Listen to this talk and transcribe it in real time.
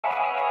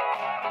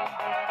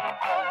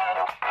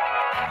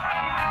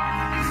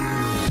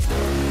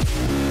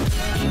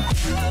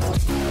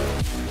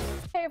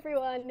Hey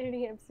everyone,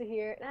 Nudie Hamster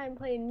here, and I'm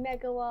playing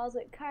Mega Walls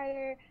with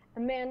Carter,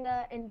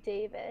 Amanda, and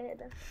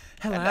David.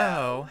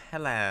 Hello.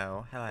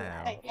 Hello.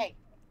 Hey, hey.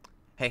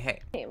 Hey,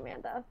 hey. Hey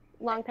Amanda,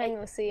 long time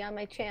no see on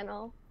my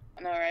channel.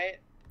 I know, right?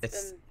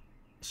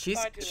 She's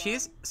far too long.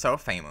 so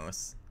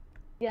famous.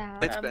 Yeah.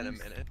 It's been a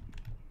minute.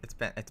 It's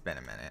been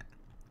a minute.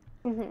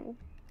 Mhm.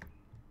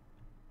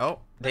 Oh,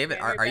 David,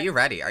 Okay, are you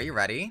ready? Are you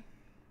ready?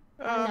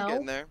 I'm No.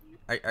 getting there.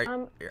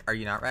 Are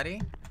you not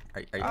ready? Are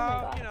you? my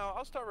God. You know,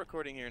 I'll start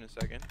recording here in a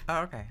second.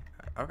 Oh, okay.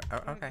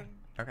 Okay.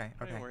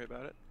 Don't worry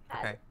about it.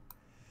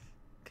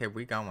 Okay,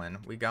 we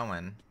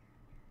going.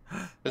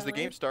 Has the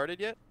game started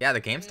yet? Yeah, the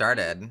game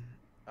started.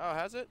 Oh,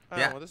 has it? Oh,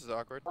 Yeah. well, this is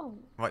awkward. Oh,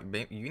 What?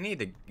 You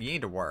need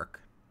to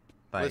work.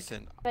 Like,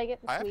 Listen, did I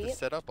get the I have to sweet?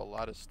 set up a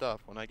lot of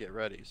stuff when I get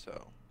ready,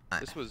 so I-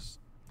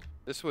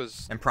 this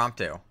was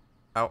impromptu.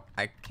 Oh,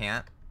 I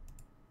can't.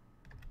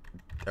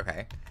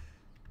 Okay.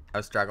 I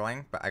was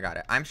struggling, but I got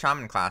it. I'm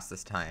shaman class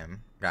this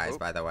time, guys. Oh.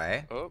 By the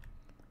way. oh,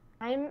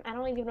 I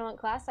don't even know what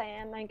class I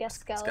am. I guess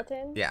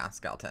skeleton. Yeah,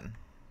 skeleton.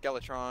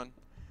 Skeletron.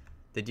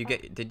 Did you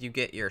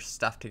get your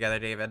stuff together,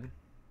 David?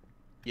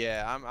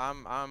 Yeah,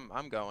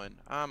 I'm going.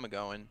 I'm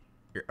going.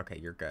 Okay,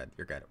 you're good.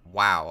 You're good.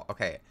 Wow.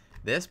 Okay.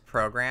 This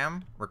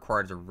program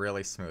records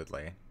really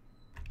smoothly.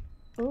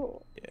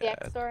 Ooh. Yeah.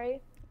 The X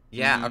story.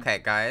 Yeah, Mhm. okay,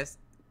 guys.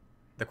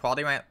 The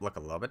quality might look a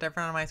little bit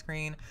different on my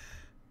screen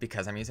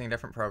because I'm using a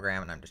different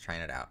program and I'm just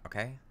trying it out,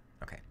 okay?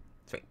 Okay.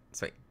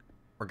 Sweet.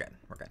 We're good.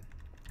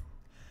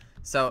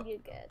 So, You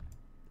good?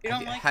 You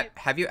don't like it?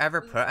 have you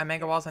ever put a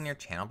Mega Walls on your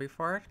channel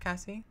before,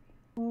 Cassie?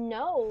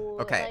 No.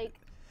 Okay. Like,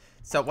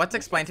 So let's You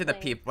explain to should the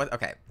explain. people.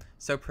 Okay,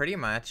 so pretty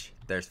much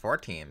there's 4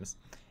 teams,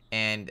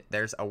 and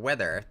there's a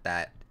wither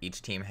that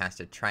each team has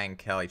to try and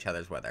kill each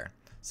other's wither.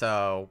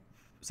 So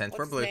since What's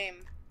we're his blue,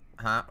 name?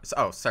 huh? So,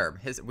 oh, Serb.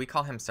 We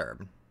call him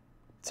Serb.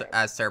 So,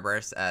 as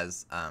Cerberus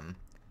as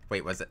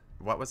Wait,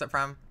 what was it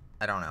from?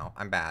 I don't know.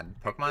 I'm bad.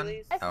 Pokemon?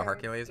 Hercules? Oh, Serb.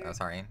 Hercules. Oh,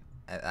 sorry.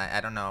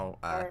 I don't know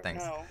Or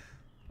things. No.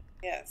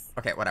 Yes.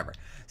 Okay, whatever.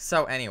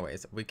 So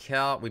anyways, we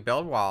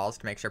build walls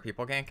to make sure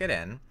people can't get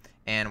in,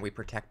 and we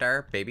protect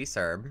our baby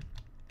Serb,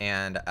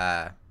 and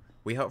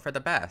we hope for the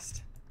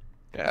best.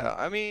 Yeah,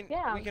 I mean,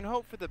 Yeah. we can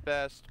hope for the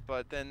best,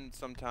 but then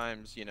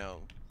sometimes, you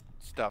know,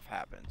 stuff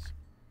happens.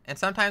 And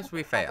sometimes we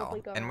Could fail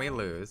probably go and we wrong.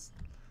 lose.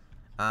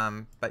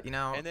 But you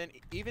know, And then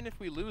even if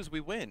we lose, we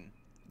win.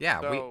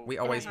 yeah, so- we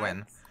always Yeah.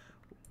 win.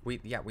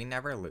 We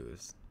never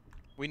lose.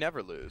 We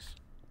never lose.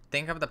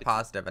 Think of the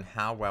positive and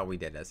how well we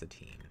did as a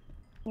team.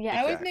 Yeah. I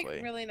always Exactly.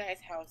 make really nice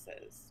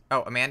houses.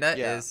 Oh, Amanda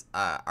Yeah. is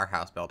our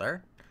house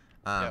builder.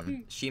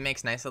 She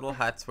makes nice little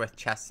huts with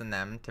chests in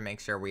them to make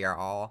sure we are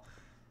all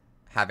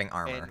having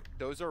armor. And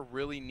those are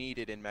really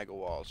needed in Mega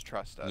Walls,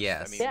 trust us.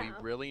 Yes. I mean, Yeah.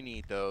 we really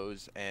need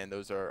those, and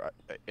those are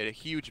a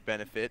huge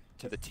benefit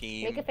to the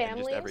team Make a and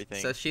family. just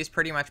everything. So she's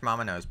pretty much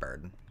Mama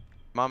Nosebird.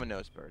 Mama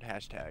Nosebird,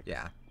 hashtag.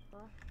 Yeah.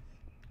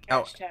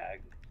 Oh.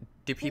 Hashtag.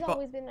 Do She's people?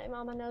 always been my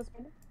mama knows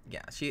me.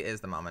 Yeah, she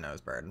is the Mama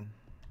Nosebird.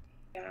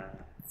 Yeah.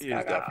 He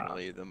is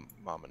definitely the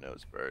Mama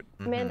Nosebird.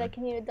 Amanda, Mhm.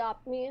 can you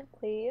adopt me,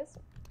 please?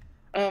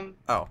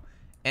 Oh,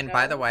 and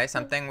by the No. way,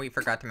 something I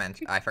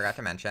forgot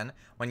to mention.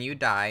 When you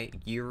die,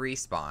 you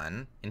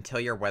respawn until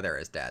your wither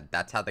is dead.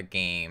 That's how the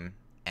game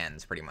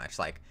ends, pretty much.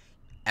 Like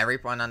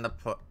everyone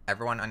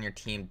on your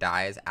team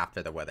dies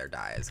after the wither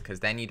dies, because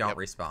then you don't Yep.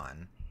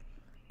 respawn.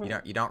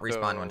 You don't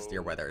respawn once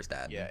your So, wither is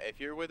dead. Yeah, if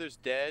your wither's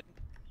dead,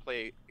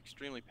 play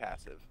extremely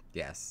passive.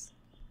 Yes.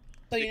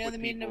 So Stick you know with the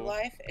meaning of people.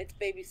 life? It's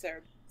baby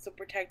Serb. So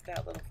protect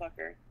that little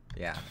fucker.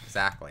 Yeah.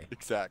 Exactly.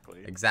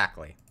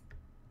 Exactly.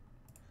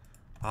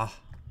 Oh.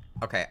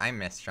 Okay. I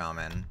miss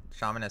Shaman.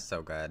 Shaman is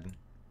so good.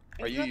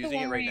 Are Isn't you that the using it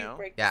one where right you now?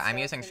 break Yeah, the I'm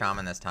stuff using and-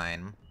 Shaman this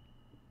time.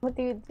 What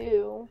do you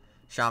do?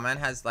 Shaman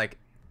has like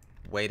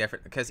way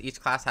different, because each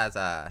class has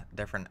a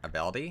different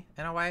ability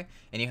in a way,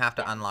 and you have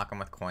to Yeah. unlock them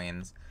with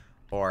coins,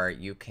 or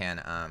you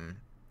can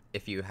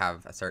if you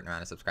have a certain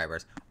amount of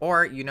subscribers,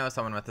 or you know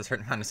someone with a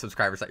certain amount of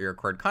subscribers that you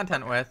record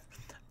content with,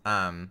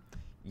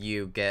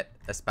 you get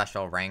a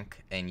special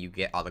rank and you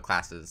get all the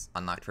classes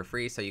unlocked for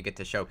free, so you get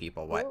to show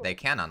people what Ooh. they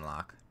can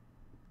unlock.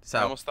 I So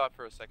almost thought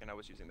for a second I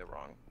was using the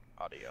wrong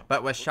audio.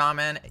 but with Whoops.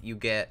 Shaman you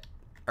get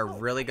a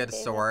really good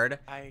David. sword,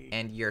 I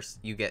and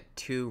you get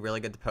 2 really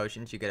good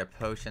potions. You get a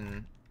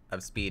potion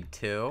of speed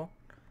 2,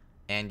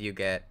 and you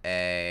get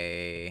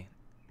a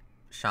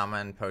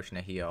shaman potion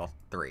of heal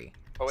 3.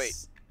 Oh wait,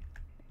 S-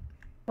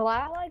 So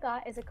all I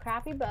got is a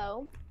crappy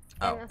bow.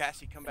 Oh. and a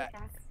Cassie, come back.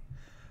 pickaxe.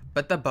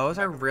 But the bows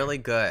are Back over really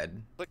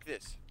good. Click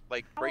this.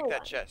 Like break Oh.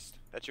 that chest.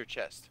 That's your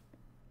chest.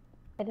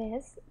 It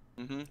is.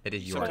 Mm-hmm. It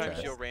is your Sometimes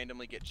chest. you'll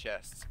randomly get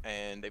chests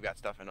and they've got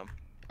stuff in them.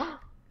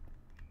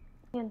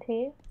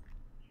 TNT.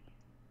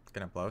 It's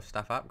gonna blow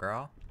stuff up,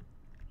 girl.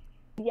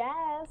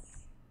 Yes.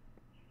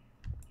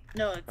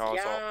 No, it's Oh,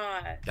 it's all-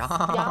 yeah. Yes.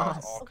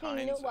 all Okay,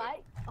 you know kinds of-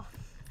 what? Oh,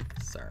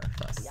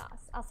 Surface.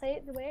 yes. I'll say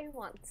it the way I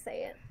want to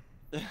say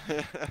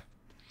it.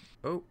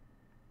 Oh,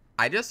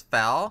 I just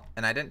fell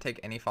and I didn't take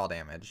any fall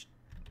damage.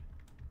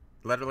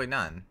 Literally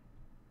none.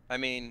 I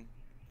mean,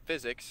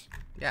 physics.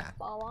 Yeah.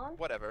 Ball on.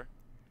 Whatever.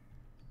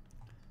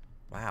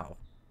 Wow.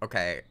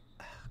 Okay.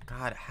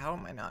 God, how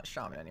am I not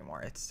shaman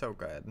anymore? It's so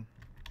good.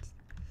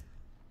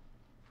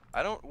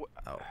 I don't.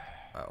 Oh.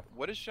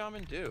 What does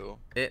shaman do?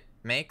 It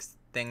makes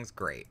things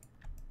great.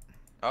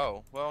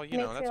 Oh, well, you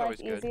know, Makes that's your always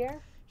life good.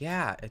 easier.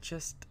 Yeah, it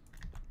just,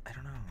 I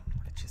don't know.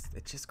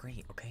 It's just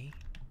great, okay?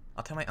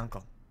 I'll tell my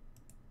uncle.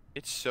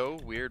 It's so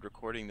weird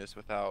recording this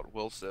without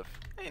Wilsif.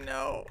 I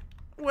know.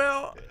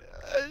 Well,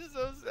 It's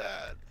so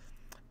sad.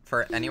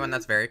 for anyone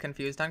that's very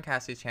confused on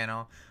Cassie's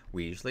channel,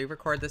 we usually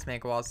record this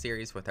Make Walls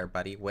series with our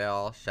buddy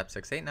Will,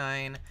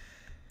 Shep689.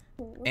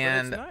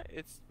 And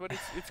But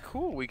it's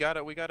cool. We got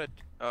a we have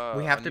a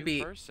to new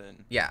be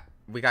person. Yeah,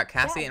 we got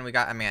Cassie Yeah. and we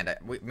got Amanda.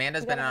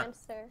 Amanda's We been got a on.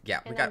 hamster. Yeah,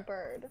 we and got a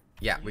bird.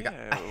 Yeah, we got a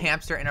Yeah.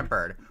 hamster and a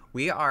bird.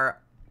 We are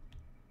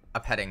a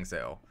petting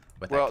zoo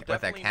with Well, a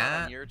definitely not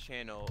cat. on your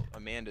channel,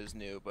 Amanda's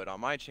new, but on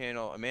my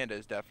channel, Amanda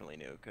is definitely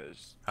new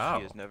because Oh.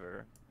 she has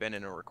never been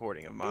in a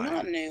recording of I'm not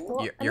mine. new.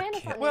 Well, You're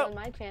Amanda's not new Well, on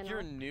my channel.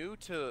 You're new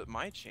to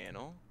my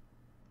channel.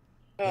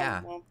 Oh,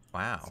 Yeah. Well,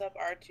 Wow. what's up,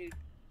 R2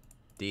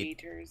 Deep.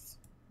 Eaters?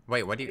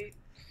 Wait, what do you?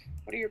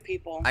 What are your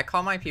people? I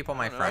call my people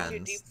my I don't know. R2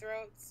 friends. deep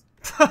throats?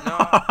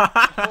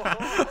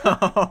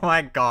 Oh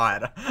my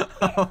god.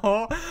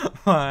 Oh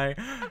my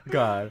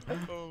god.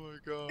 Oh my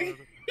god.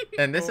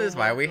 And this Oh is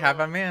why my we have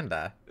God.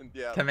 Amanda.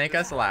 Yeah, To make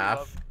this us is why we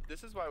laugh.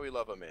 this is why we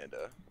love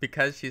Amanda.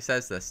 Because she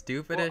says the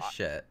stupidest Well,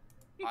 shit.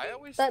 I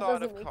always that thought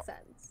doesn't of make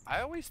sense.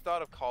 I always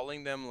thought of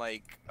calling them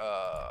like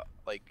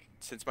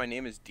since my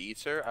name is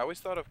Dieter, I always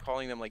thought of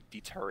calling them like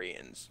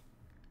Deturians.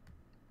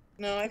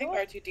 No, I think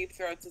What? R2 deep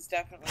throats is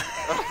definitely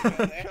the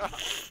better there.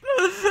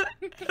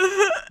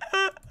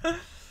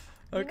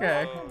 Okay. You know what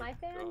I call my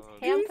fans?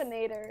 God.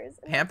 Hampanators.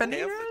 Hampanators?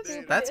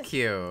 Hampanators. That's Stupidest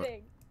cute.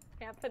 thing.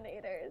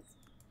 Hampanators.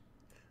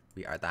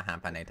 We are the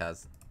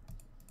Hampanators.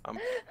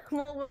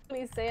 Well,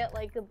 when you say it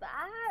like that,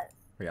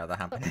 We are the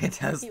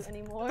it's not Hampanators. cute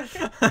anymore.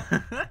 Oh,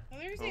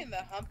 they're saying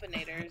the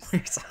humpanators. We're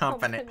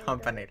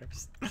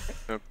Hampanators.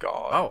 Oh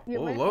god. Oh,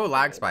 You're my low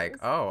lag spike.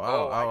 Hampanators.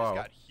 Oh, I just oh.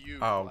 got huge.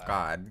 Oh lag.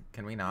 god.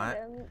 Can we not?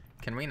 And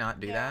Can we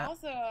not do Yeah, that?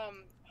 also,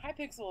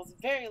 Hypixel is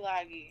very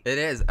laggy. It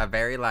is a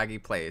very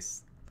laggy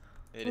place.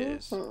 It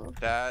is. Mhm.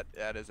 That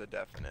is a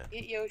definite.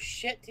 Get your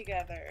shit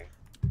together.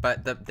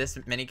 But this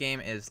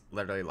minigame is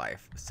literally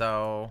life.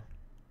 So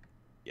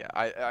Yeah,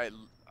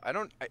 I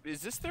don't.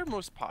 Is this their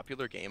most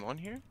popular game on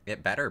here?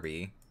 it better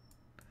be.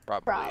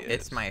 Probably. Is.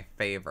 It's my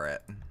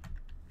favorite.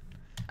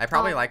 I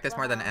probably Oh, like this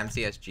more than wow.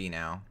 MCSG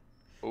now.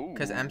 Ooh.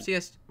 Because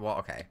MCS, well,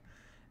 okay.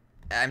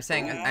 I'm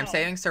saying Wow. I'm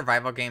saying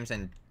survival games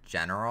in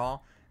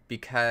general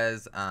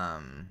because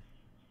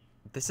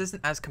this isn't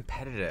as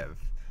competitive.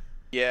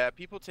 Yeah,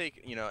 people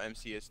take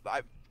MCS.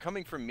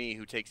 Coming from me,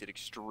 who takes it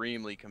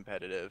extremely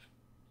competitive.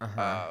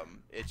 Uh-huh.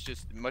 It's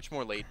just much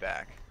more laid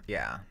back.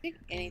 Yeah. I think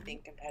anything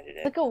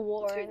competitive. like a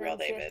war Let's be in real,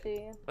 David.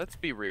 MCSG. Let's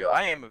be real.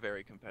 I am a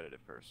very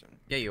competitive person.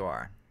 Yeah, you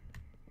are.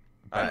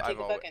 I'm But take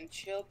a always, fucking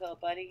chill pill,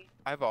 buddy.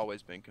 I've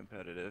always been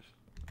competitive.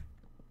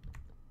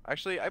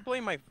 Actually, I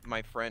blame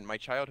my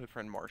childhood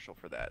friend Marshall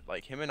for that.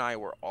 Like, him and I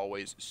were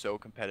always so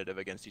competitive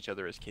against each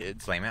other as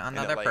kids. blame it on And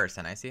the other like,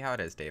 person. I see how it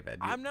is, David.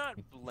 I'm not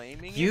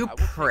blaming You it. I will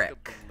take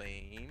prick. the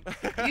blame.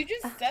 You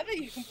just said that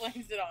you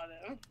blamed it on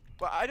him.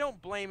 But I don't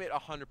blame it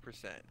 100%.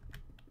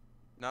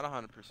 Not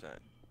 100%.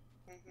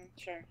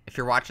 Sure. If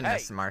you're watching Hey.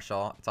 this,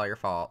 Marshall, it's all your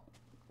fault.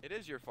 It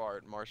is your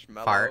fart,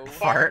 Marshmallow. Fart.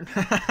 Fart.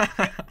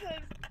 Fart.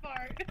 Says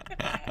fart.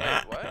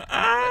 Wait, what?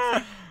 Did I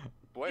say-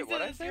 Wait, He what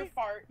said I it's your say?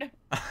 fart.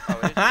 Oh,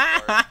 it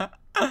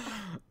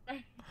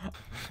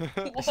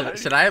is your fart.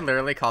 should I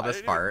literally call I this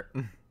didn't fart?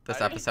 This I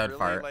didn't episode really,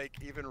 fart. Like,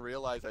 even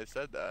realize I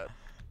said that.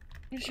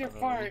 It's your I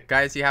don't know. fart.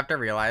 Guys, you have to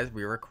realize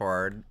we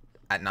record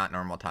at not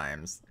normal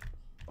times.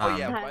 Oh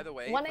yeah. Um, By the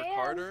way, 1 for a.m.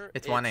 Carter,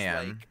 It's 1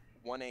 a.m.. Like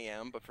 1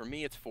 a.m. But for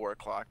me, it's 4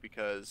 o'clock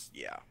because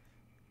yeah.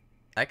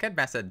 I could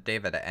message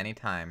David at any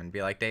time and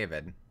be like,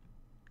 David,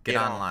 get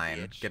Get on, online.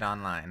 bitch." Get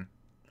online.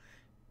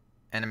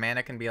 And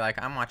Amanda can be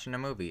like, I'm watching a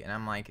movie. And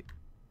I'm like,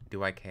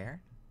 do I care?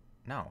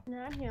 No. No,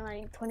 I'm here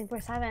like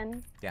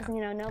 24/7. Yeah.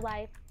 No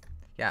life.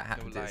 Yeah,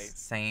 No just life.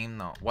 same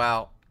though.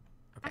 Well,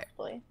 okay.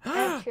 Actually, I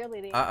have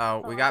cheerleading.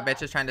 Uh-oh, we got Oh.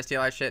 bitches trying to steal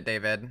our shit,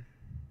 David.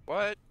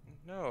 What?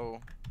 No.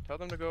 Tell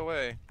them to go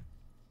away.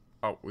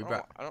 Oh, we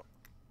got...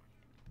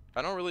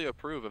 I don't really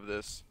approve of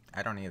this.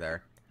 I don't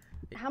either.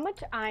 How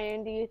much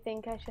iron do you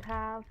think I should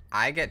have?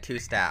 I get 2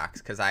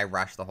 stacks because I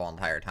rush the whole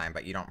entire time,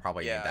 but you don't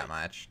probably Yeah. need that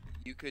much.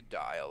 You could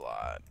die a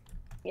lot.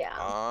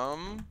 Yeah.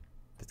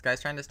 This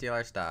guy's trying to steal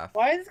our stuff.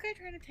 Why is this guy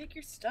trying to take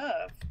your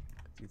stuff?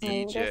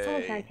 And there's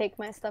someone DJ, trying to take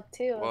my stuff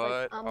too. I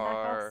was like, what back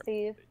are- off,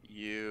 Steve.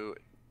 You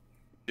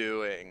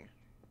doing?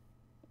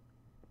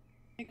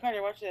 Hey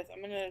Carter, watch this.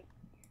 I'm gonna.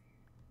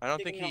 I don't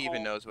Digging think a he even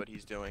hole. knows what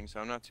he's doing, so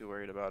I'm not too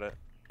worried about it.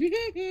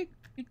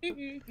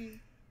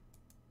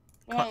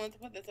 Hold on, let's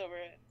put this over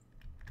it.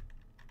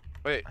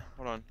 Wait,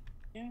 hold on.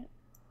 Yeah.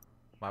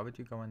 Why would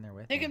you go in there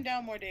with Take him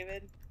down more,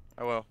 David.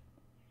 I will.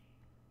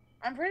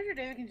 I'm pretty sure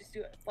David can just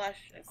do it. Flash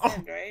Oh.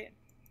 ascend, right?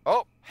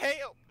 Oh,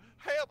 hail!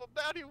 I have a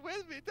bounty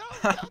with me.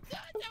 Don't.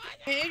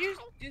 Can you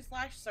do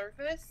slash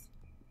surface?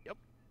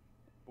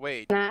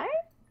 Wait, No?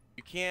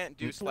 you can't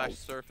do slash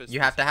surface.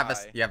 You have to have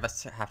sky.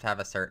 have to have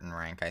a certain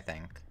rank, I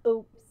think.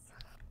 Oops.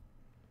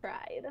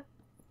 Tried.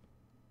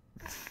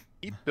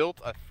 He built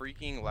a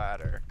freaking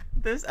ladder.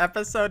 This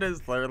episode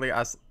is literally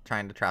us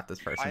trying to trap this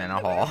person in a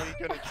I'm hole.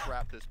 literally gonna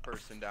trap this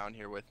person down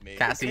here with me.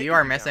 Cassie, Take you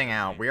are me down missing with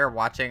out.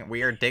 me.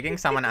 We are digging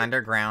someone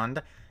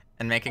underground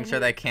and making sure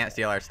they can't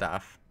steal our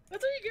stuff.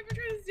 That's what you get for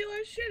trying to steal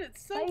our shit.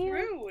 It's so Are you-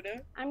 rude.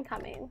 I'm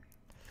coming.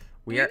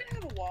 We Do are. we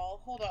even have a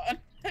wall? Hold on.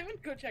 I'm gonna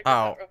go check this Oh,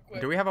 out real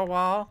quick. do we have a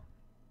wall?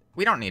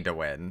 We don't need to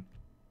win.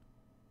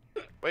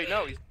 Wait,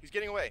 no, he's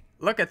getting away.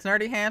 Look, it's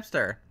Nerdy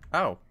Hamster.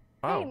 Oh.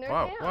 Oh, Nerd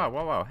whoa, Ham. whoa,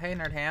 whoa, whoa. Hey,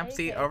 Nerd Ham.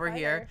 See, Okay, over Carter.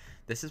 here,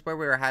 this is where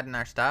we were hiding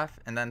our stuff,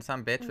 and then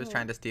some bitch was Mhm.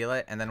 trying to steal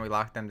it, and then we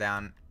locked them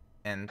down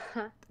and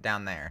Huh.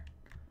 down there.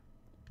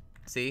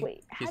 See?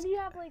 Wait, how He's- do you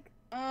have like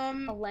a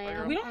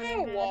lamp? we don't on have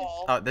your a head?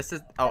 wall. Oh, this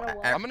is. Oh, Got a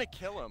wall. I'm gonna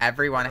kill him.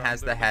 everyone Hold on,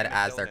 has I'm the literally head gonna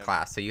as kill their him.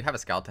 class, so you have a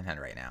skeleton head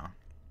right now.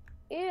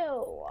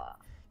 Ew.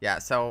 Yeah,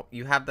 so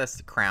you have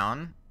this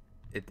crown.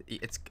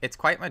 It's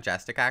quite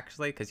majestic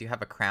actually, because you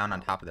have a crown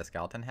on top of the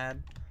skeleton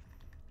head.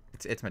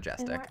 It's And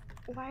majestic.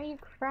 why are you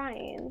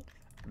crying?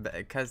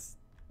 Because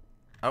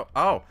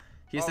oh,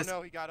 he's Oh this.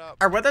 no, he got up.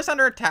 Our weather's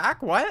under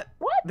attack. What?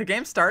 What? The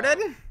game started?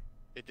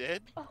 It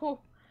did? Oh,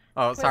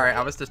 Oh, sorry, I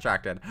late. was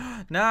distracted.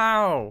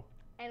 No.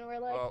 and we're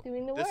like Well,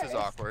 doing the this worst. is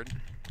awkward.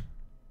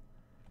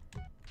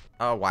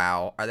 Oh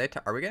wow,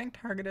 are we getting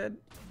targeted?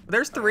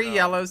 There's don't 3 know.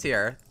 yellows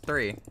here.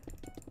 3.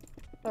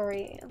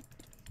 3.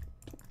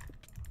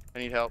 I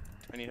need help.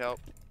 I need help.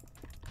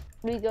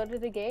 We go to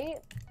the gate.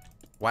 I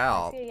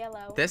Well, see a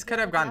yellow. this could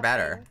There's have gone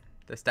better. nothing.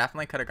 This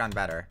definitely could have gone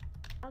better.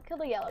 I'll kill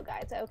the yellow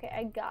guys. Okay,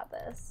 I got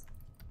this.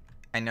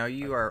 I know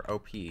you are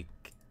OP,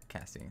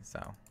 Cassie.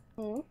 So.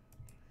 Hmm?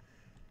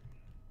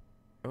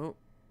 Oh.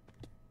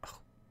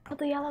 Kill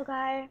the yellow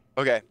guy.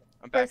 Okay,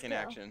 I'm back First in kill.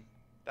 action.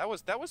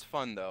 That was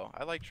fun though.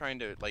 I like trying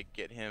to like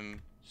get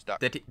him stuck.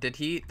 Did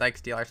he like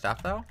steal our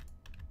stuff though?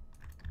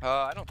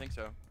 I don't think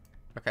so.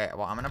 Okay,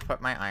 well I'm gonna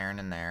put my iron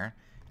in there.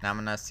 Now I'm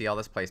gonna seal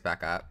this place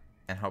back up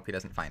and hope he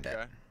doesn't find it.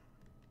 Okay.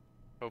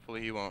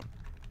 Hopefully he won't.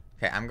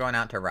 Okay, I'm going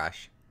out to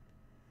rush.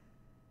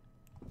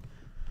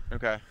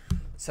 Okay.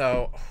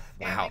 So,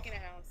 Yeah, wow, making a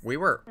house. we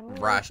were I'm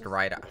gonna rushed just-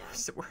 right up.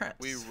 So we're at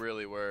We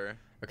really were.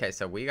 Okay,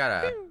 so we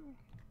gotta.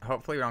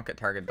 Hopefully we don't get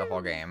targeted the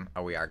whole game.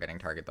 Oh, we are getting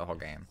targeted the whole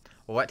game.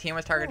 Well, what team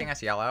was targeting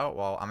us? Yellow.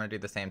 Well, I'm gonna do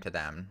the same to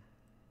them.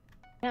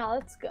 Now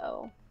let's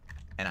go.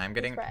 And I'm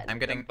getting, red? I'm Them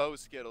getting, bow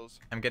skittles.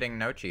 I'm getting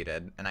no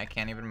cheated, and I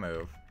can't even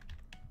move.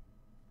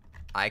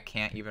 I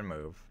can't even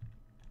move.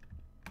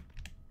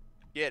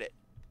 Get it.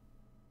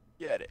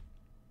 Get it.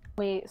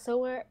 Wait, so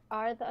where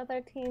are the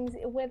other teams'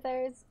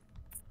 withers?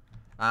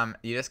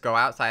 You just go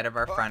outside of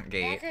our Oh, front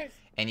gate, Okay.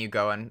 and you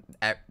go and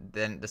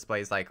then it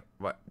displays like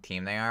what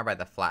team they are by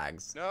the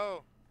flags.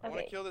 No. I want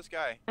to Okay. kill this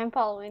guy. I'm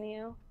following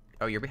you.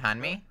 Oh, you're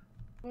behind me?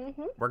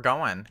 Mm-hmm. We're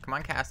going. Come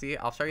on, Cassie.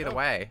 I'll show you the Oh.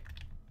 way.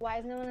 Why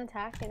is no one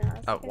attacking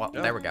us? Oh, Okay. well,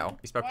 No. there we go.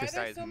 You spoke Why too are soon.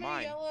 there Guy's so mine.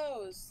 many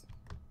yellows?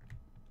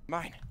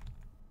 Mine.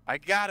 I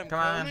got him. Come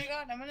Coach. Oh on. my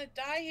god, I'm gonna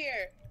die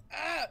here.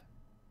 Ah!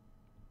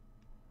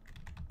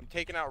 I'm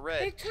taking out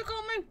They red. took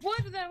all my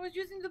wood that I was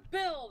using to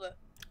build. I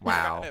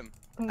Wow. got him.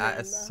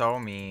 That is Amanda. so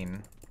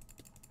mean.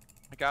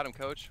 I got him,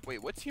 coach.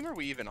 Wait, what team are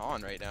we even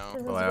on right now?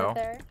 This is Hello?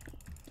 wither.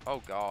 Oh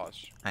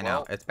gosh. I know,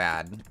 Well, it's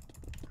bad.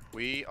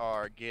 we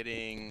are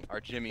getting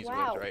our jimmies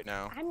Wow. whipped right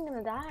now. I'm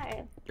gonna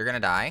die. You're gonna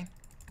die?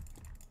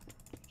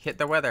 Hit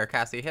the weather,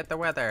 Cassie. Hit the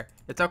weather.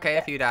 It's okay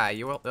if you die.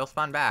 You'll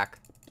spawn back.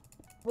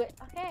 Wait,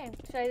 okay.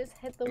 Should I just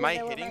hit the Am wither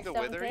I with hitting my the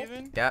stone wither pick?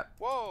 even? Yep.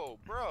 Whoa,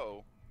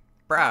 bro.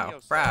 Bro, Yo,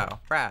 bro, son.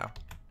 bro.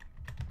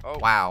 Oh.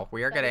 Wow,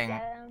 we are Should I getting.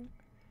 get him?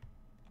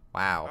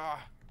 Wow,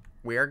 Ah,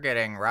 we are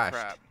getting rushed.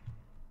 crap.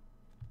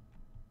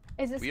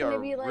 Is this We gonna are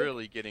be like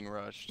really getting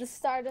rushed. the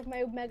start of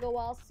my Mega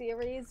Wall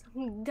series?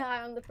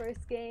 Die on the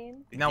first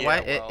game. You know Yeah,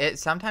 what? well, It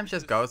sometimes this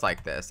just is- goes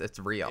like this. It's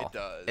real. It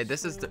does.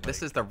 This is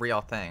Mm. the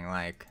real thing.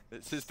 Like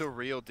This is the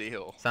real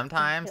deal.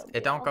 sometimes Real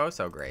it don't deal. go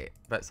so great,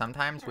 but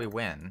sometimes we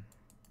win.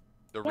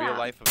 The Yeah. real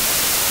life of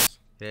Minecraft.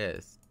 It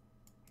is.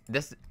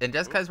 This and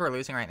just because we're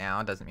losing right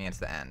now doesn't mean it's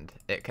the end.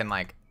 It can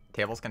like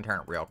tables can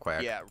turn real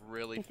quick. Yeah,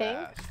 really You think?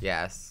 fast.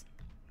 Yes.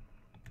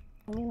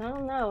 I mean, I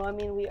don't know. I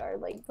mean, we are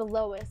like the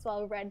lowest,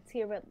 while Red's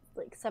here at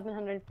like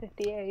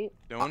 758.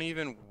 Don't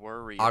even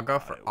worry. I'll go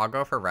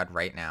about for it. red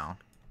right now.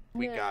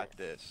 We Yeah. got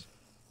this.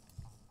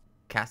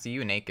 Cassie,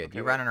 you naked. Okay,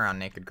 You wait. running around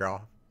naked,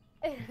 girl.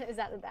 Is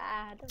that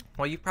bad?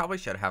 Well, you probably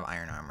should have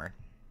iron armor.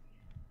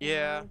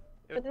 Yeah, Um, it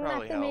But would then I have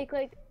probably to help. make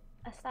like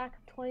a stack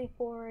of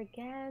 24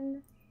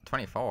 again.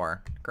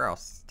 24. Girl,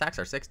 stacks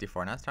are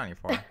 64. Now it's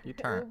 24. You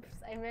turn.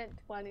 Oops, I meant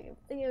 20.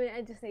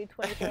 I just need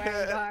 24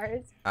 iron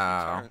bars.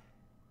 Oh. Turn.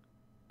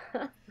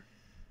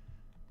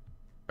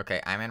 Okay,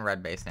 I'm in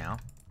red base now.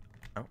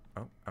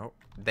 Oh.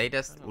 They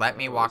just don't let know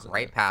me what walk was in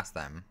right it. past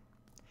them.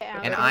 Okay, I'm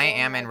And gonna I go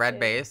am in red too.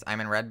 base.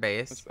 I'm in red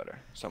That's base. better,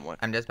 somewhat.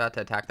 I'm just about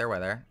to attack their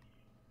weather.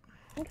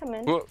 I'm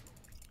coming. Whoa.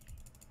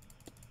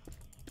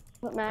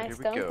 With my Here we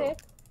stone go. pick.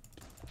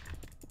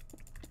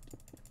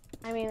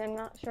 I mean, I'm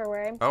not sure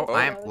where I'm Oh, supposed to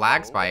I'm go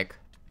lag yet. spike.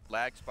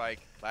 Lag spike.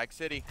 Lag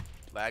city.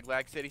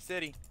 Lag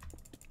city.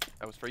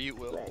 That was for you,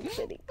 Will. Lag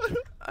City.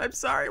 I'm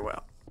sorry,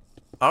 Will.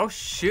 Oh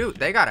shoot,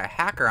 they got a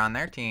hacker on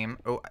their team.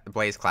 Oh,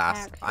 Blaze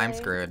class. I'm Actually.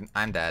 screwed.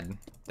 I'm dead.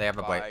 They have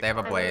a Bye, They have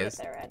a I'm gonna get Blaze.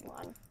 the red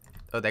one.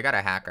 Oh, they got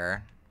a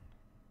hacker.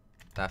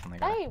 Definitely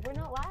got. Hey, we're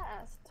not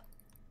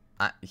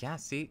last. Yeah.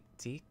 See,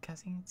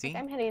 Cassie. See.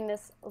 Like, I'm hitting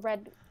this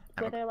red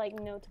I'm- wither like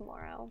no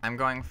tomorrow. I'm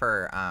going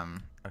for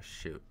Oh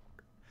shoot.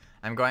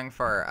 I'm going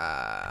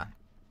for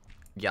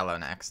yellow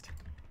next.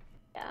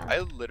 Yeah. I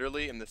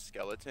literally am the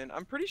skeleton.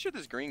 I'm pretty sure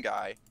this green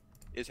guy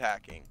is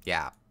hacking.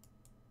 Yeah.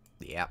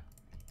 Yep.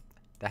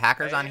 The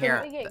hackers on Hey. here.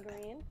 Can we get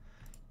green?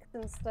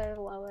 Since they're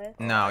lowest.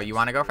 No, you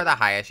want to go for the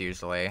highest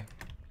usually,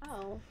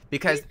 Oh.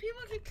 because These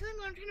people keep killing me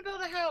when I'm trying to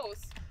build a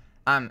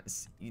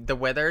house. the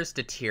withers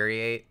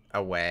deteriorate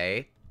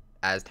away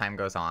as time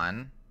goes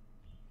on.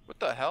 What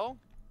the hell?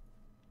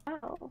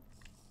 Oh.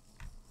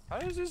 How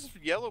is this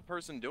yellow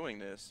person doing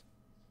this?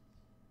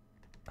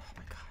 Oh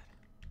my god.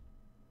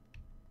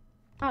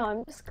 Oh,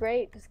 I'm just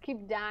great. Just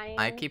keep dying.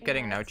 I keep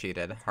getting Yeah, no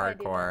cheated. that's how I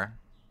do Hardcore.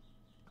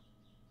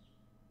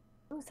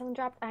 Oh, someone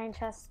dropped iron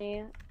chest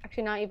me.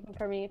 Actually, not even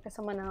for me, for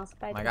someone else.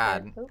 But I My think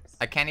god. they're- Oops.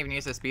 I can't even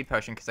use the speed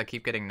potion because I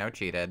keep getting no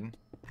cheated.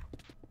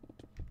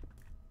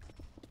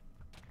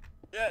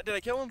 Yeah, did I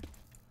kill him?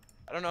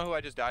 I don't know who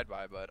I just died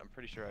by, but I'm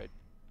pretty sure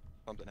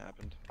something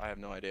happened. I have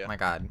no idea. Oh my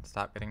god.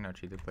 Stop getting no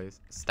cheated, please.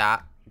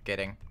 Stop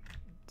getting.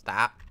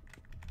 Stop.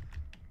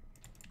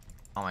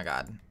 Oh my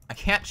god. I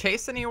can't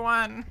chase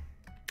anyone.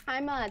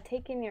 I'm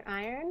taking your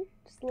iron.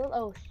 Just a little.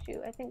 Oh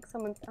shoot! I think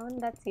someone's. Oh,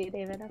 that's you,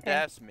 David. Okay.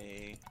 That's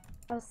me.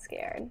 I was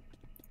scared.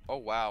 Oh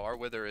wow, our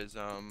wither is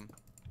our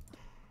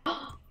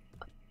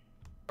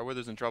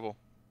wither's in trouble.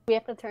 We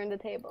have to turn the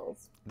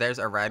tables. There's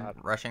a red God.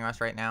 rushing us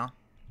right now.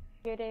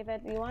 Here,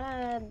 David. You want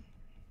a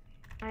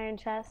iron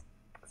chest?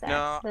 'Cause I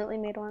No. accidentally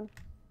made one.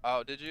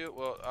 Oh, did you?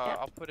 Well, Yeah.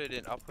 I'll put it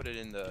in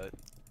the.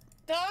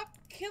 Stop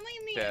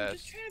killing me! I'm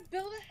just Yes. trying to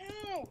build a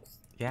house.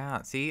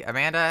 Yeah, see,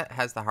 Amanda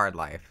has the hard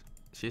life.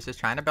 She's just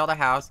trying to build a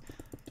house.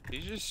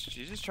 She's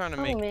just trying to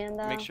Oh, make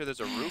Amanda. sure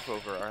there's a roof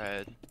over our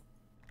head.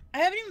 I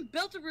haven't even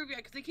built a roof yet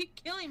because they keep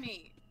killing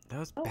me.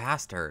 Those Oh.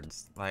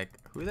 bastards. Like,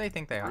 who do they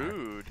think they are?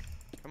 Rude.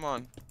 Come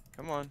on,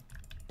 come on.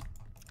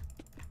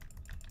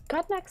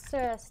 Got next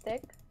to a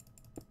stick.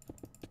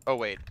 Oh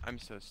wait, I'm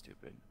so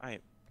stupid.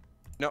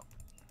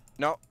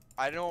 No,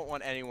 I don't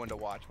want anyone to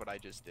watch what I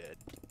just did.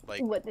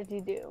 Like, What did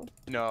you do?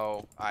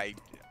 no, I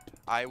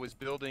was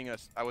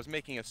I was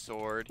making a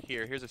sword.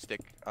 Here's a stick,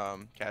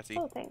 Cassie.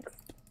 Oh, thanks.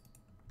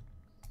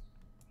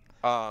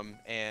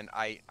 And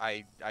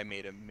I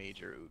made a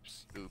major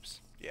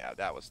oops. Yeah,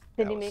 that was.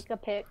 Did that you was- make a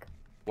pick?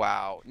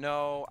 Wow.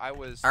 No, I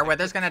was. Our I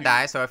wither's put gonna two-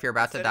 die, so if you're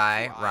about to instead of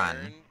die, two run.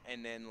 iron,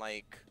 and then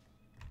like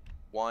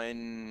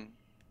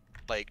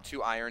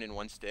two iron in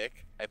one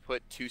stick. I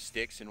put 2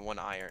 sticks in 1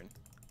 iron.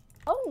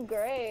 Oh,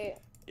 great.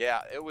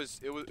 Yeah, it would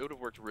have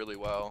worked really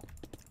well.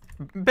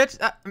 Bitch.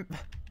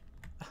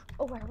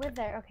 Oh, we're with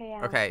there. Okay,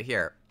 yeah. Okay,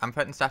 here. I'm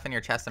putting stuff in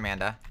your chest,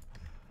 Amanda.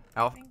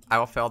 Thank you. I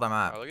will fill them Oh,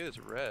 up. look at this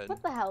red.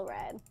 What the hell,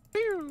 Red? I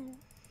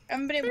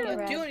haven't been able to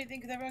Red. do anything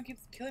because everyone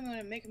keeps killing me when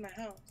I'm making my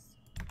house.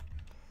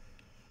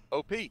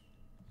 OP.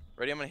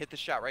 Ready? I'm gonna hit the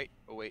shot, right?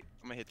 Oh wait,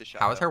 I'm gonna hit the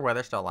shot. How is though. her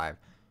wither still alive?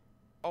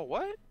 Oh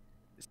what?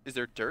 Is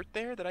there dirt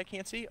there that I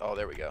can't see? Oh,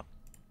 there we go.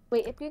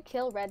 Wait, if you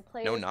kill red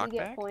players, you knockback?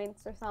 get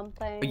points or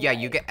something. Yeah,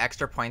 you like- get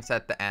extra points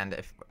at the end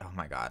if. Oh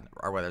my god,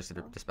 our withers are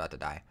just about to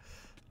die.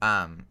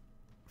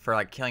 For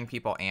like killing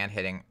people and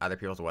hitting other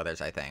people's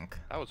withers, I think.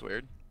 That was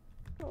weird.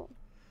 Oh.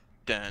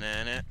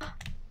 Dun-dun-dun.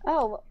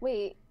 Oh,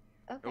 wait.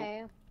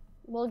 Okay.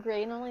 Well,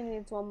 green only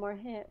needs 1 more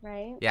hit,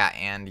 right? Yeah,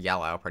 and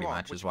yellow pretty Come on,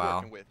 much what as you well.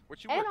 working with?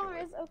 What you And working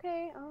ours, with?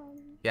 okay.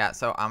 Yeah,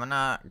 so I'm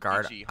gonna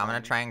guard. GG, I'm gonna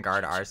homie. try and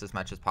guard ours as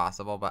much as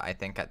possible, but I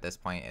think at this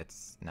point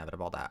it's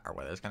inevitable that our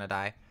wither's gonna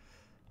die.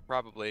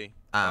 Probably.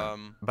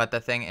 But the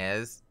thing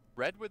is,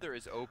 Red Wither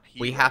is OP.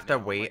 we right have to now. Oh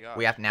my wait. gosh.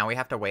 We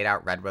have to wait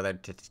out red wither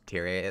to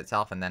deteriorate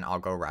itself, and then I'll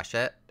go rush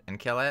it and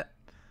kill it.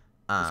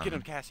 Let's get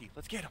him, Cassie.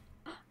 Let's get him.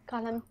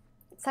 Got him.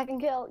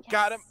 2nd kill. Yes.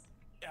 Got him.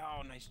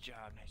 Oh, nice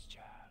job. Nice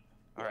job.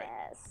 All right.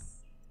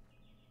 Yes.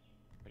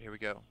 Right, here we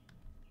go.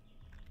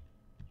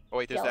 Oh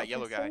wait, there's Yellow that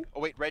yellow guy. person? Oh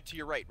wait, red to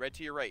your right. Red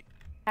to your right.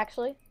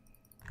 Actually,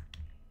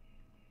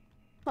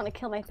 I want to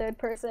kill my 3rd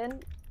person.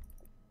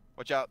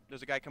 Watch out.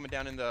 There's a guy coming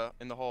down in the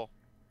hole.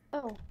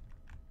 Oh,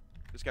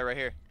 This guy right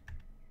here.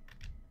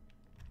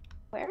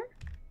 where?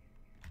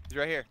 He's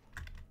right here.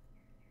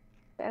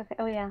 Okay.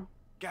 Oh, yeah.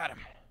 Got him.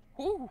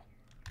 Woo.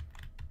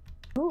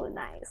 Ooh,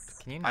 nice.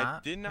 Can you not? I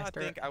did not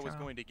Mr. think I was Joe?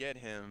 going to get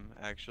him,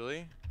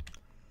 actually.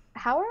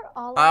 How are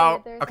all our Oh,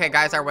 withers okay, at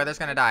guys, our once? wither's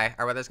gonna die.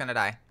 Our wither's gonna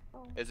die.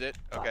 Oh. Is it?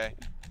 God. Okay.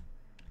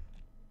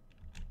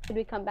 Did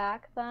we come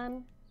back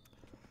then?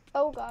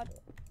 Oh god,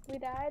 we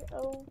died.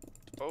 Oh.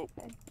 Oh.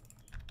 Okay.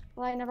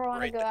 Well, I never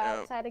want Right to go there.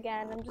 outside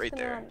again. I'm just Right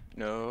gonna. there.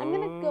 No. I'm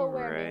gonna go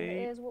where right.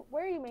 Amanda is.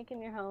 Where are you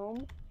making your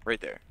home? Right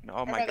there. No,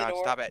 oh by my the god,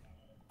 door. stop it.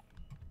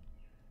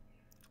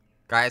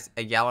 Guys,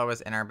 a yellow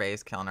is in our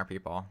base killing our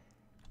people.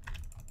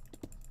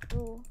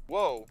 Ooh.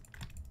 Whoa.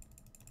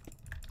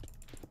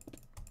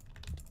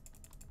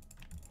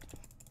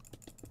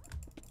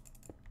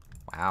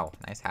 Wow,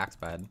 nice hacks,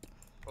 bud.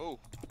 Oh,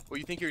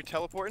 you think you're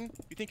teleporting?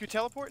 You think you're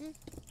teleporting?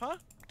 Huh?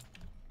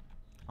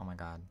 Oh my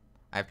god.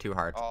 I have 2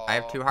 hearts. Oh, I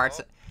have 2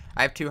 hearts.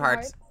 I have 2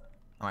 hearts. Hearts?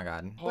 Oh my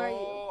god. Where are you?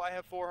 Oh, I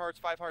have 4 hearts,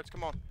 5 hearts.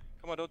 Come on.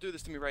 Come on, don't do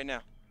this to me right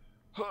now.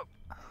 Huh.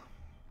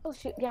 Oh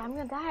shoot, yeah, I'm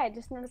gonna die. I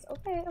just noticed.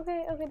 Okay,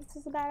 this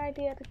is a bad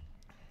idea.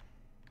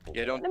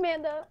 Yeah, don't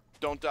Amanda.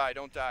 die,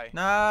 don't die.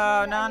 No,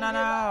 Amanda, no, I no, need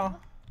your no. love.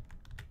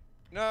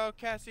 No,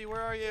 Cassie,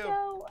 where are you?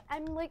 No,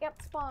 I'm like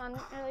at spawn,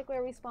 or like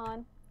where we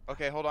spawn.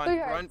 Okay, hold on. 3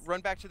 hearts.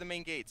 Run back to the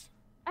main gates.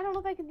 I don't know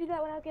if I can do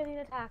that without getting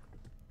attacked.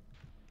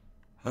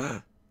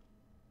 Never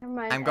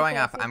mind. I'm going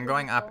okay, up. so I'm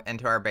going up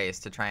into our base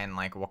to try and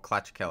like we'll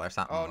clutch kill or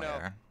something Oh no,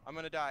 later. I'm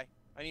gonna die.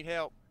 I need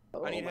help.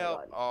 Oh I need my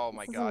help. God. Oh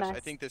my This is a gosh, I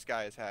mess. think this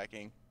guy is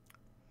hacking.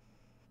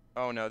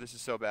 Oh no, this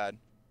is so bad.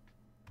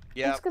 I'm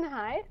Yeah. just gonna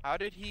hide. How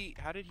did he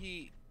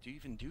do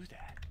even do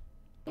that?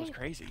 That was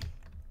crazy.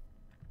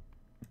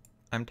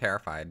 I'm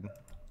terrified.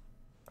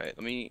 Alright,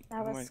 let me.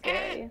 That oh was my-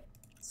 scary.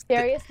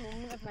 Scariest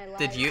moment of my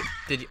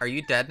life. Are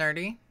you dead,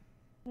 Nerdy?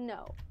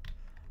 No.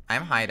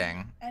 I'm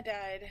hiding. I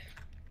died.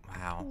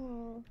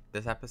 Wow.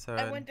 This I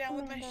episode. went down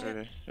with my ship.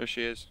 Okay, there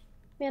she is.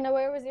 Amanda,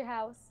 where was your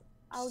house?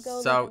 I'll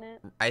go So live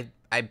in it.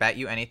 I bet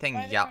you anything.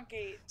 By the Yeah. front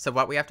gate. So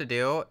what we have to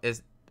do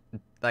is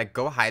like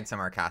go hide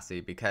somewhere,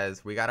 Cassie,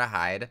 because we gotta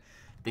hide.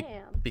 I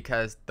am.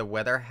 Because the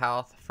wither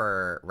health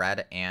for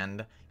red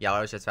and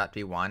yellow is just about to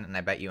be 1, and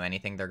I bet you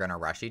anything they're gonna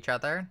rush each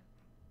other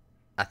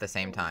at the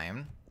same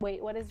time.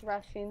 Wait, what is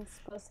rushing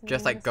supposed to mean?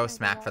 Just like This go might be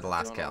smack for the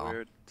last Going all kill.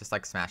 weird. Just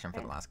like smash him for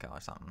the Okay. last kill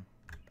or something.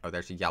 Oh,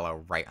 there's a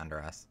yellow right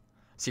under us.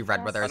 See, red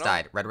Yes. withers Oh, no.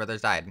 died. Red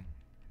withers died.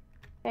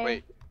 Okay.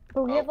 Wait.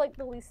 But we Oh. have like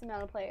the least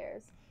amount of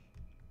players.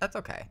 That's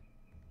okay.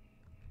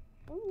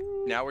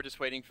 Ooh. Now we're just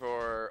waiting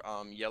for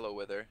yellow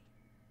wither.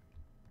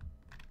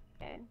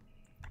 Okay.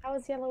 How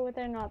is yellow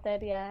wither not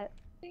dead yet?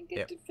 I didn't get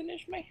Yep. to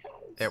finish my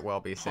house. It will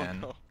be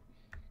soon. Oh,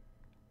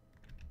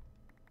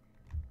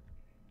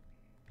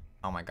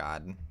 Oh my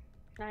god.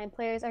 9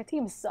 players. Our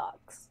team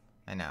sucks.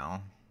 I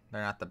know.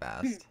 They're not the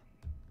best.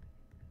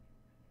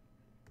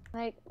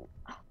 Like,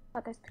 oh,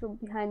 fuck, there's people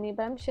behind me,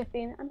 but I'm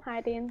shifting. I'm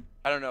hiding.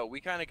 I don't know. We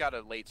kind of got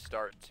a late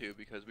start too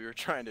because we were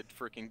trying to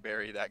freaking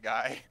bury that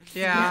guy.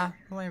 Yeah,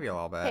 maybe a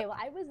little bit. Okay, well,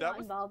 I was that not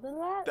was- involved in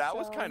that. That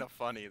was so- kind of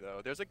funny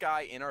though. There's a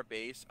guy in our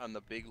base on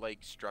the big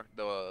like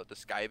the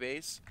sky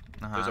base.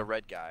 There's a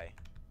red guy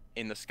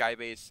in the sky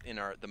base in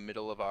the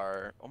middle of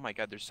our. Oh my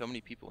god, there's so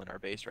many people in our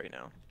base right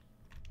now.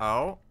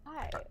 Oh,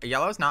 Hi.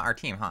 yellow's not our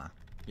team, huh?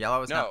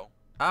 Yellow is not. No.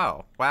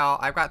 Oh, well,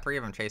 I've got 3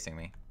 of them chasing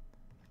me.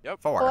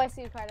 Yep. 4. Oh, I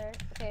see you, Carter.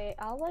 Okay,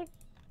 I'll like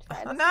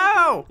try Oh, to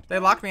no! They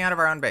locked me out of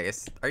our own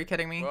base. Are you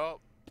kidding me? Well,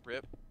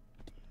 rip.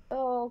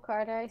 Oh,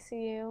 Carter, I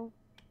see you.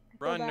 I feel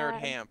Run, nerd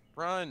bad. hamp.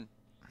 Run.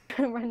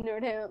 Run,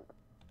 nerd hamp.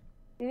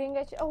 You think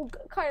I should? Oh,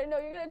 Carter, no,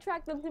 you're gonna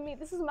attract them to me.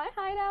 This is my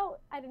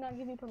hideout. I did not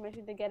give you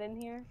permission to get in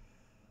here.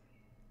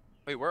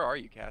 Wait, where are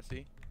you,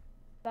 Cassie?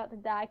 About to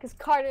die, cause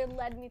Carter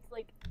led me to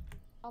like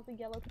all the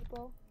yellow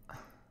people.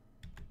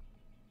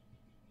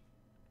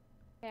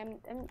 Okay,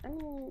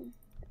 I'm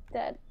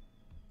dead.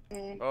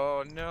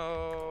 Oh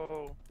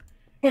no.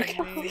 We're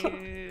going.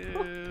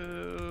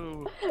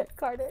 Ew.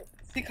 Carter.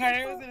 See,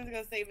 Carter was gonna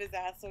go save his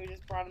ass, so we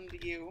just brought him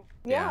to you.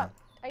 Yeah.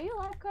 Are you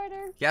alive,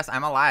 Carter? Yes,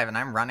 I'm alive and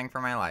I'm running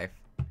for my life.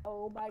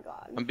 Oh my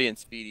God. I'm being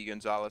Speedy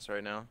Gonzalez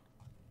right now,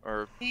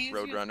 or He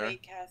used you as Roadrunner.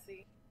 bait,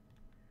 Cassie.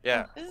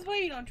 Yeah. This is why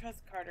you don't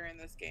trust Carter in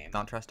this game.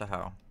 Don't trust a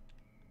hoe.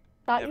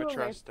 Thought Never you were my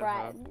trust a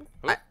hoe.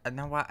 friend. I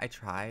know what? I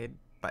tried,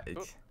 but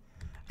Oh.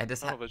 I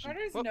just Television.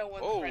 Carter's Whoop. no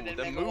one's Oh, friend in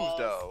the Mega moves Walls.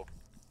 though.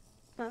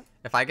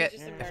 if I get He's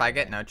just a if I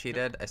get murderer. no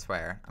cheated, I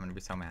swear I'm gonna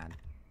be so mad.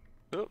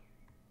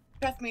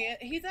 Trust me,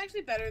 he's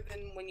actually better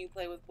than when you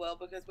play with Will,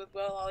 because with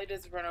Will, all he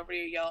does is run over to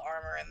you, yell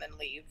armor, and then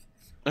leave.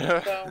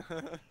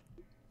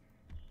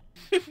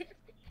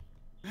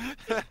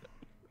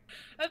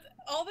 That's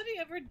all that he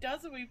ever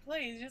does when we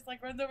play. He just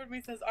like runs over to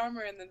me, says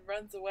armor, and then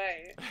runs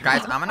away.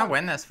 Guys, I'm gonna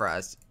win this for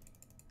us.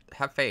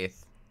 Have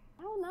faith.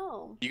 I don't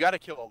know. You gotta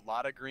kill a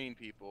lot of green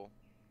people.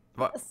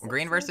 What? Yes,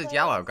 Green seems versus like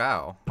yellow, it.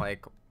 go.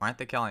 Like, why aren't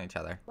they killing each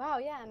other? Wow,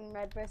 yeah, and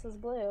red versus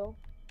blue.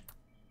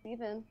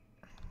 Even.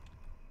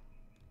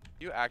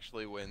 You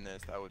actually win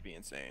this, that would be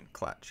insane.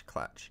 Clutch,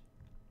 clutch.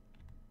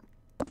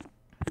 Can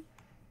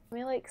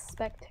we like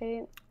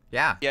spectate?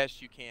 Yeah.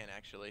 Yes, you can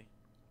actually.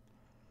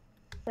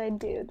 I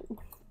dude.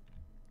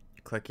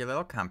 Click your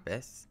little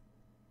compass.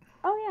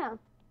 Oh yeah.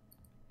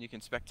 You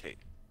can spectate.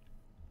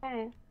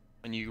 Okay.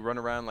 And you run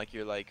around like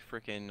you're like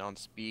freaking on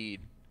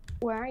speed.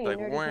 Where are you? Like,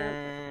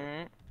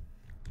 Nerdy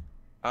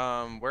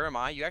Camp? where am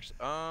I? You actually,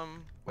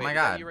 wait, my is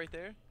that God. you right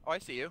there? Oh, I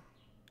see you.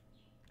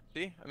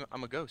 See?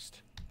 I'm a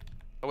ghost.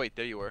 Oh, wait,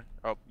 there you were.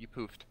 Oh, you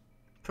poofed.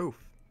 Poof.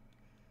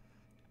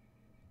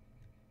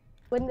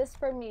 Win this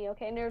for me,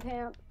 okay, nerd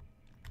hamp?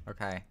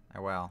 Okay, I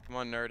will. Come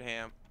on, nerd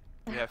ham.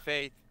 You have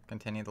faith.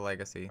 Continue the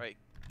legacy. Right.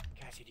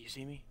 Cassie, do you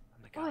see me?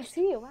 I'm the Oh, I ghost.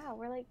 see you. Wow,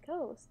 we're like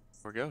ghosts.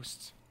 We're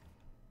ghosts.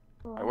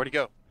 Cool. Alright, where'd he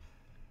go?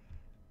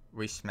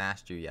 We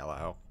smashed you,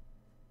 yellow.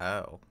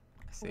 Oh,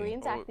 I see.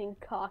 Green's Oh. acting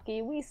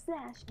cocky. We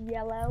smashed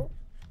yellow.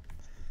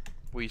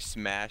 We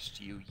smashed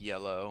you,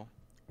 yellow.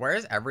 Where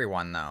is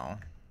everyone though?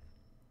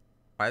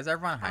 Why is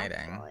everyone hiding?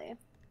 Actually.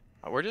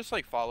 We're just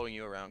like following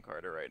you around,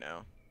 Carter, right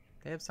now.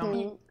 They have so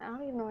many. I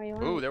don't even know where you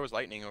went. Ooh, there was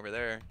lightning over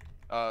there.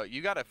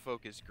 You gotta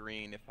focus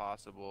green if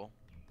possible.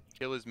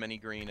 Kill as many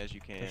green as you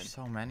can. There's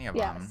so many of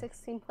Yeah, them.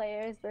 16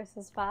 players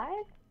versus 5.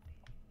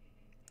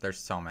 There's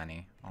so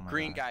many. Oh my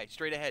Green God. guy,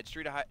 straight ahead,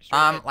 straight ahead.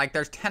 Like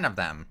there's 10 of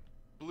them.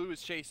 Blue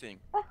is chasing.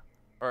 Ah.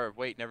 Or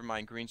wait, never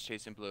mind. Green's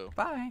chasing blue.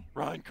 Bye.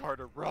 Run,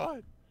 Carter,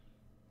 run.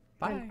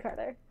 Bye.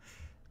 Carter.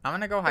 I'm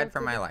gonna go hide Go for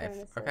through my the life.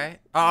 furnaces. Okay.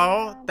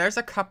 Oh, Yeah. there's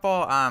a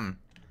couple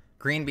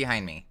green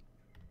behind me.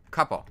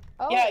 Couple.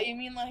 Oh. Yeah, you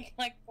mean like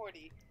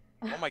 40.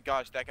 Oh my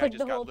gosh, that guy Like just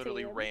the got whole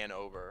literally team. ran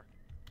over.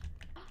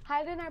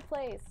 Hide in our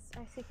place.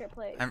 Our secret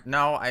place.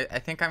 No, I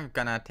think I'm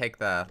gonna take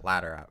the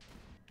ladder up.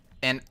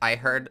 And I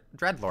heard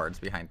dreadlords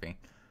behind me.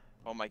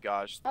 Oh my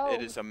gosh, Oh.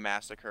 it is a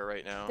massacre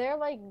right now. They're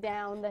like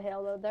down the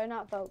hill though. They're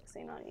not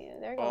focusing on you.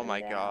 They're going Oh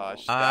my down.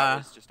 gosh, that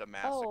was just a Oh,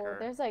 massacre.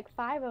 there's like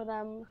 5 of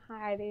them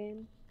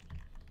hiding.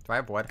 Do I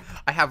have wood?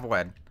 I have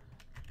wood.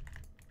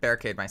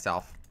 Barricade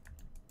myself.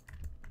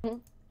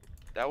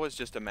 That was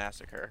just a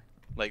massacre.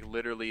 Like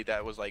literally,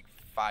 that was like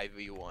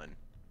 5v1.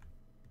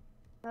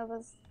 That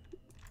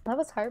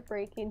was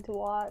heartbreaking to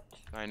watch.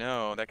 I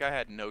know, that guy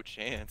had no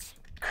chance.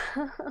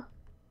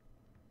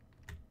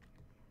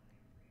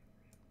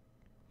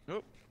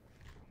 Nope.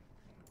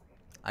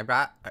 I've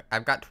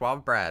got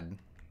 12 bread.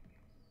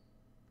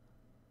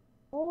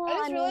 Well, I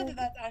just realized mean,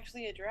 that that's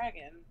actually a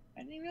dragon. I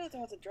didn't even realize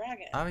there was a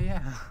dragon. Oh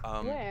yeah.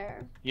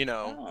 where? You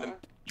know, Oh. the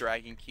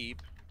dragon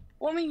keep.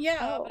 Well, I mean, yeah,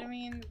 Oh. but I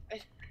mean, I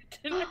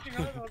didn't actually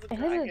realize there was a It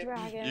dragon. is a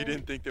dragon. You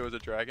didn't think there was a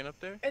dragon up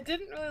there? It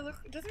didn't really look.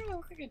 It doesn't really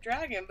look like a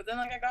dragon. But then,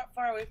 like, I got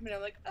far away from it.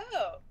 I'm like,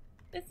 oh,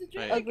 it's a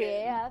dragon. Ugly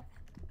AF.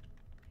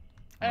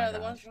 Oh I my know the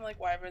ones gosh. from like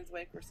Wyvern's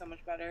Wake were so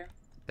much better.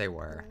 They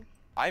were.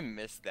 I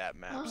missed that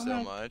map Oh so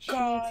my much.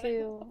 God. Me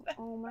too.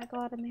 Oh my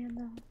god,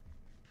 Amanda.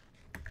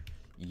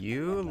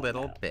 You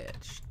little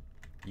bitch.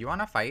 You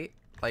wanna fight?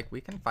 Like, we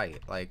can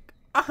fight. Like,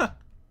 I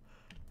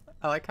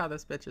like how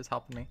this bitch is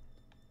helping me.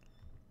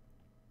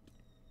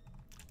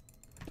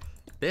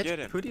 Get Bitch,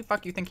 him. who do you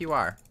fuck you think you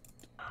are?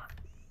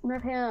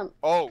 Rip him.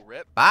 Oh,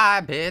 rip.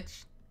 Bye,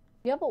 bitch.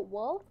 You have a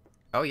wolf?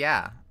 Oh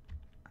yeah.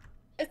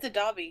 It's a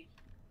Dobby.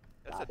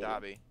 That's Dobby. a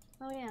Dobby.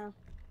 Oh yeah.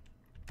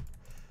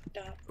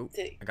 Ooh,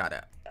 City. I got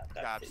it.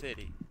 Dob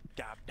City.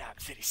 Dob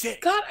City 6.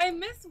 God, I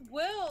miss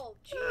Will.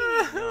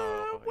 Jeez.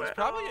 No, he's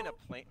probably in a Well.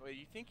 plane. Wait,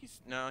 you think he's...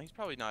 No, he's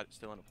probably not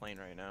still in a plane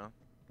right now.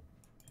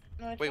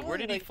 No, I Wait, where probably,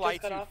 did he like, fly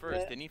just got to off of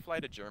first? it. Didn't he fly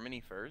to Germany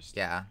first?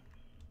 Yeah.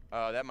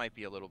 That might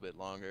be a little bit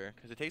longer,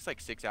 because it takes like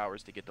 6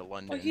 hours to get to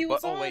London. Well, he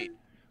was oh, wait. on-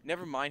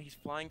 Never mind, he's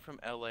flying from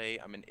LA.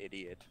 I'm an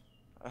idiot.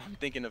 I'm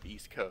thinking of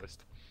East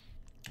Coast.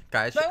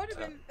 Guys, That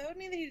would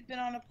mean that he's been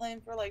on a plane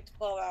for like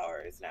 12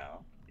 hours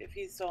now. If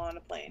he's still on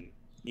a plane.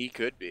 He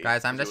could be.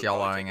 guys, I'm 'cause just it would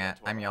probably YOLOing take it.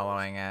 about 12 I'm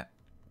hours. YOLOing it.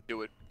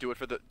 Do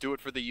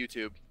it for the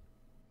YouTube.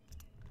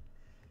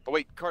 Oh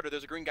wait, Carter,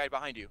 there's a green guy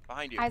behind you.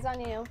 Behind you. Eyes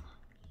on you.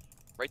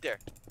 Right there.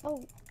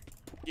 Oh,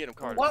 Get him,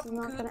 Carter. What? this is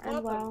not gonna What?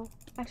 end well.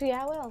 Actually,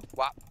 yeah, I will.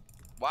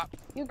 Wop.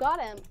 You got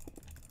him.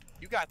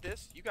 You got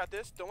this. You got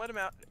this. Don't let him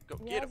out. Go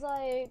He get has him.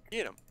 like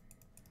Get him.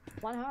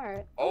 1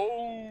 heart.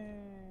 Oh.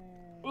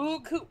 Ooh,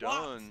 cool.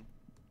 Done.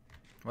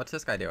 What's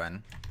this guy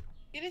doing?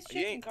 Get his He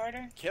chicken, ain't-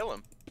 Carter. Kill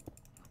him.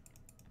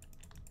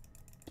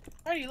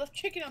 Carter, you left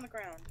chicken on the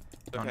ground.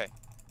 Don't- Okay.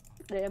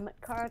 Damn it,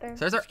 Carter. So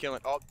there's a He's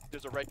killing. Oh,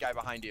 there's a red guy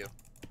behind you.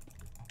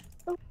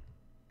 Oh.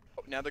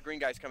 Oh, now the green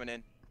guy's coming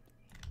in.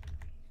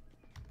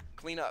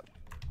 Clean up.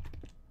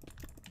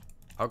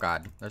 Oh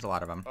god, there's a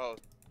lot of them. Oh,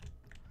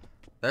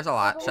 There's a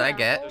lot. Oh, Should I wow.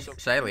 get? There's a-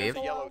 Should I there's leave?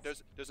 a yellow.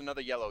 There's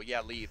another yellow.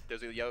 Yeah, leave.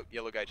 There's a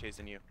yellow guy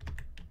chasing you.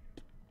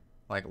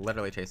 Like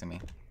literally chasing me.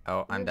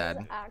 Oh, I'm This is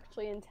dead.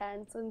 actually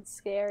intense and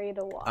scary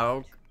to watch.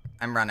 Oh,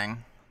 I'm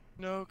running.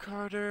 No,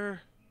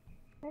 Carter.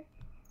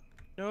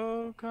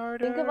 No,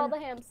 Carter. Think of all the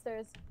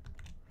hamsters.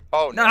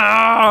 Oh no.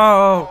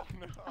 No!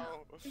 Oh,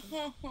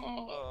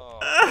 no.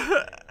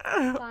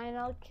 Oh.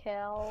 Final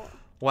kill.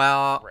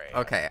 Well, Great.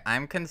 okay,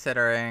 I'm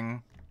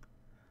considering.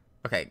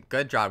 Okay,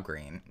 good job,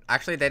 Green.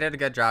 Actually, they did a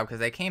good job because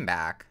they came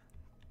back.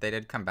 They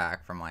did come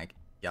back from like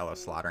Yellow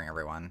slaughtering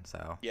everyone.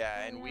 So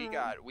Yeah, and we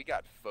Yeah.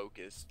 got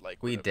focused like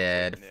we with a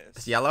did.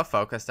 quickness. Yellow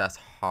focused us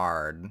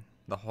hard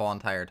the whole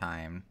entire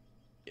time.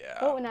 Yeah.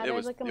 Oh, now it there's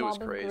was, like a it was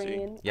mob of crazy.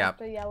 green Yep.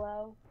 after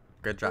yellow.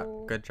 Good job.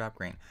 Ooh. Good job,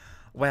 Green.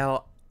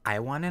 Well, I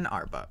won in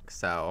our book,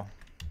 so.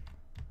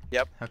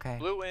 Yep. Okay.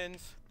 Blue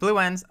wins. Blue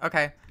wins.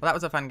 Okay. Well, that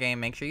was a fun game.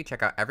 Make sure you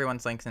check out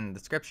everyone's links in the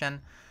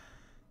description.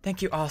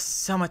 Thank you all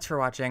so much for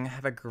watching.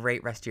 Have a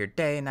great rest of your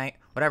day, night,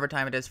 whatever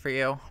time it is for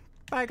you.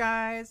 Bye,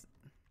 guys.